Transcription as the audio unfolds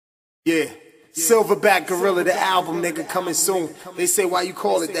Yeah, Silverback Gorilla, the album, nigga, coming soon. They say why you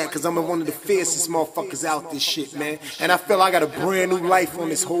call it that, cause I'm one of the fiercest motherfuckers out this shit, man. And I feel I got a brand new life on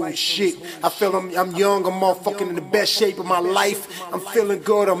this whole shit. I feel I'm young, I'm motherfucking in the best shape of my life. I'm feeling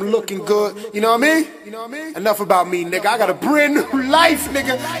good, I'm looking good. You know what I mean? Enough about me, nigga. I got a brand new life,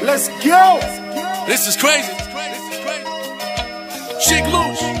 nigga. Let's go. This is crazy. Sheek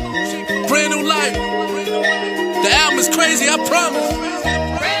Louch, brand new life. The album is crazy, I promise.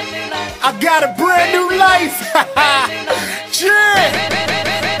 I got a brand new life.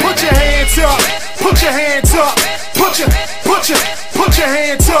 Yeah. Put your hands up. Put your hands up. Put your hands up. Put your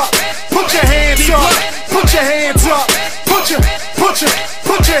hands up. Put your hands up. Put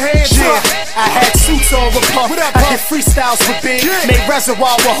your hands up. I had suits on with Puff. I did freestyles with Big. Made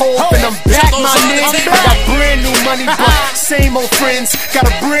Reservoir with Hope, and I'm back, my nigga. I got brand new money, but same old friends.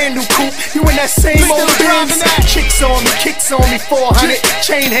 Got a brand new coupe. You in that same old Benz. Kicks on me, 400.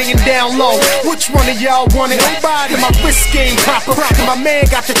 Chain hanging down low. Which one of y'all want it? Nobody. And my wrist game proper. And my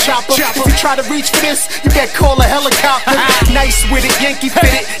man got the chopper. If you try to reach for this, you better call a helicopter. Nice with it, Yankee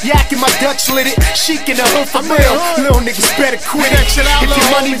fitted. Yak in my Dutch lit it. Sheek in the hood for real. Little niggas better quit it. If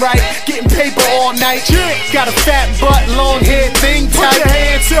your money right, getting paper all night. Got a fat butt, long hair, thing tight. Put your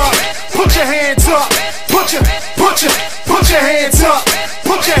hands up. Put your hands up. Put your hands up.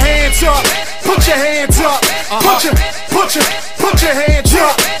 Put your hands up. Put your hands up. Put your hands up. Put your hands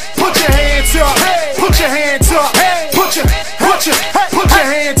up. Put your hands up. Put your hands up.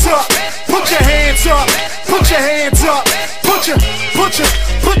 Put your hands up. Put your hands up.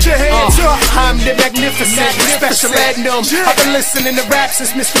 Put your hands up. I'm the magnificent, special Adnum. I've been listening to rap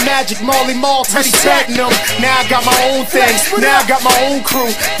since Mr. Magic, Marley Marl, Teddy Platinum. Now I got my own thing, now I got my own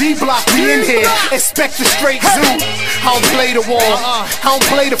crew. D-Block, we in here, expect the straight zoo. I don't play the wall, I don't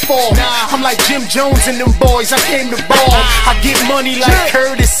play the fall. I'm like Jim Jones and them boys, I came to ball. I get money like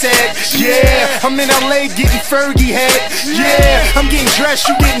Curtis said, yeah. I'm in LA getting Fergie head, yeah. I'm getting dressed,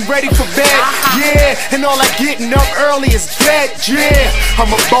 you getting ready for bed, yeah. And all I getting up early is dead, yeah.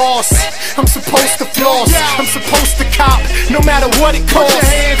 I'm a boss, I'm supposed to floss, I'm supposed to cop, no matter what it costs. Put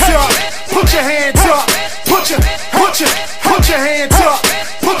your hands up, put your hands up, put your hands up,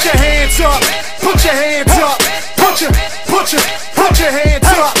 put your hands up, put your hands up, put your hands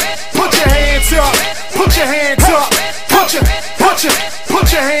up, put your hands up, put your hands up, put your hands up,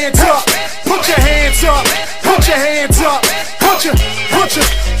 put your hands up, put your hands up, put your hands up,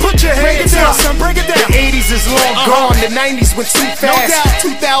 put your hands up. Son, break it down. The 80s is long gone, the 90s went too fast.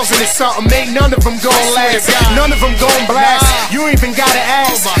 2000 is something, ain't none of them gon' last. None of them gon' blast. You ain't even gotta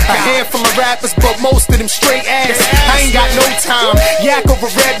ask. A handful of rappers, but most of them straight ass. I ain't got no time. Yak over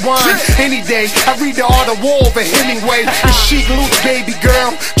red wine any day. I read the Art of War over Hemingway. The Sheek Louch, baby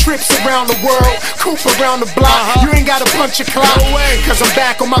girl, trips around the world, coupe around the block. You ain't gotta punch a clock, cause I'm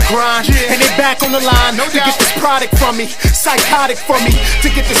back on my grind, and they back on the line to get this product from me, psychotic from me, to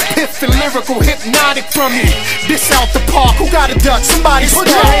get this piff and lyrical hypnotic from me. This out the park, who got a duck? Somebody put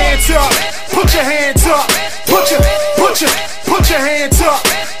your hands up, put your hands up, put your hands up, put your hands up,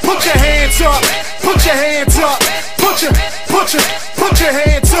 put your hands up, put your hands up, put your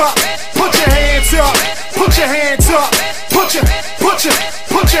hands up, put your hands up, put your hands up, put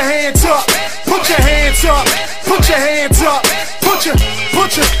your hands up, put your hands up, put your hands up,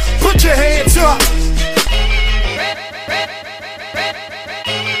 put your hands up.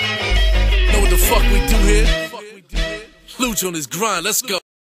 Know what the fuck we do here? Louch on his grind, let's go.